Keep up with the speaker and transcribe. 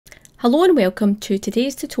Hello and welcome to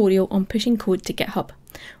today's tutorial on pushing code to GitHub.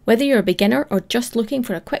 Whether you're a beginner or just looking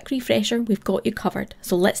for a quick refresher, we've got you covered,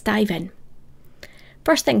 so let's dive in.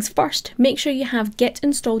 First things first, make sure you have Git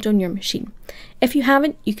installed on your machine. If you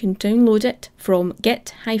haven't, you can download it from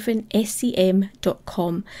git-scm.com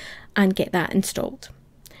and get that installed.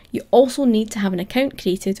 You also need to have an account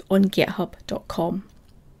created on github.com.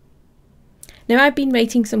 Now I've been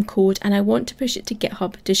writing some code and I want to push it to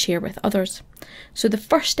GitHub to share with others. So the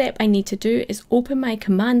first step I need to do is open my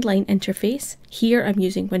command line interface. Here I'm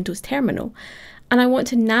using Windows Terminal, and I want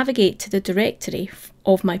to navigate to the directory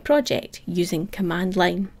of my project using command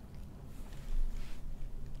line.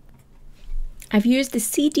 I've used the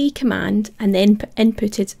cd command and then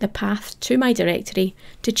inputted the path to my directory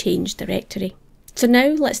to change directory. So now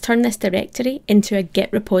let's turn this directory into a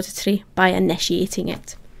Git repository by initiating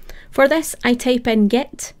it. For this, I type in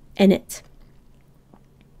git init.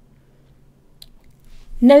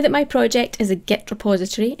 Now that my project is a Git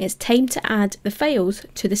repository, it's time to add the files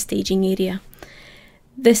to the staging area.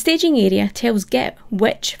 The staging area tells Git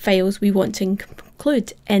which files we want to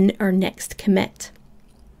include in our next commit.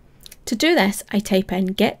 To do this, I type in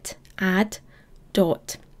git add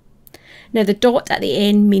dot. Now the dot at the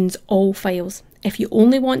end means all files. If you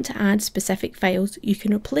only want to add specific files, you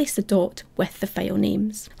can replace the dot with the file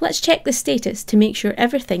names. Let's check the status to make sure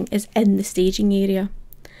everything is in the staging area.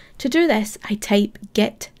 To do this, I type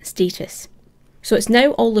git status. So it's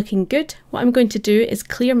now all looking good. What I'm going to do is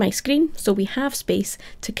clear my screen so we have space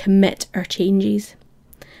to commit our changes.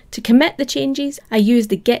 To commit the changes, I use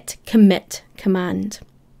the git commit command.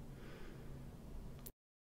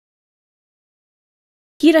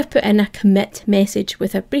 Here I've put in a commit message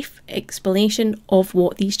with a brief explanation of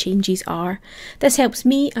what these changes are. This helps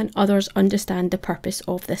me and others understand the purpose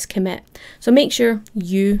of this commit. So make sure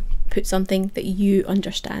you put something that you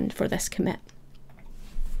understand for this commit.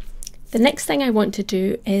 The next thing I want to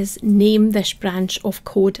do is name this branch of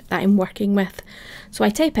code that I'm working with. So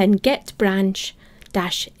I type in git branch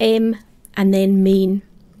 -m and then main.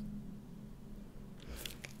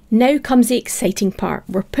 Now comes the exciting part.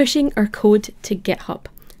 We're pushing our code to GitHub.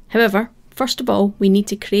 However, first of all, we need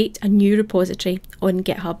to create a new repository on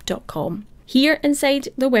github.com. Here inside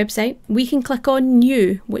the website, we can click on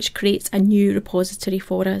New, which creates a new repository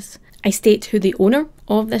for us. I state who the owner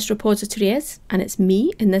of this repository is, and it's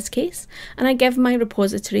me in this case, and I give my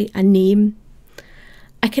repository a name.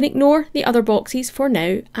 I can ignore the other boxes for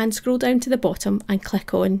now and scroll down to the bottom and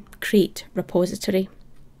click on Create Repository.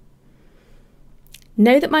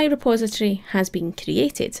 Now that my repository has been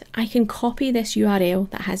created, I can copy this URL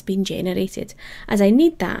that has been generated, as I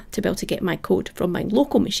need that to be able to get my code from my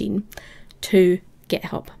local machine to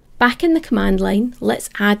GitHub. Back in the command line, let's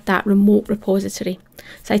add that remote repository.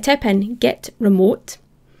 So I type in git remote,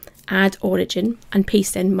 add origin, and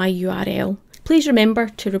paste in my URL. Please remember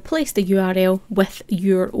to replace the URL with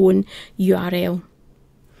your own URL.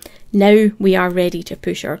 Now we are ready to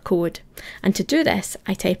push our code, and to do this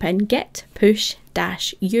I type in git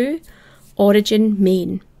push-u origin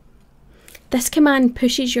main. This command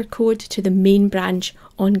pushes your code to the main branch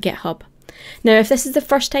on GitHub. Now if this is the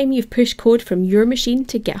first time you've pushed code from your machine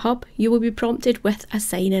to GitHub, you will be prompted with a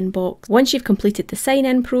sign-in box. Once you've completed the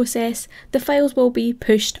sign-in process, the files will be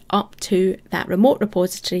pushed up to that remote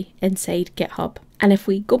repository inside GitHub. And if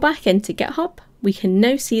we go back into GitHub, we can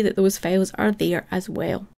now see that those files are there as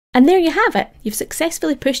well. And there you have it, you've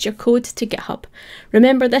successfully pushed your code to GitHub.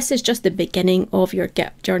 Remember, this is just the beginning of your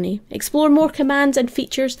Git journey. Explore more commands and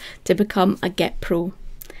features to become a Git pro.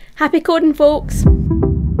 Happy coding, folks!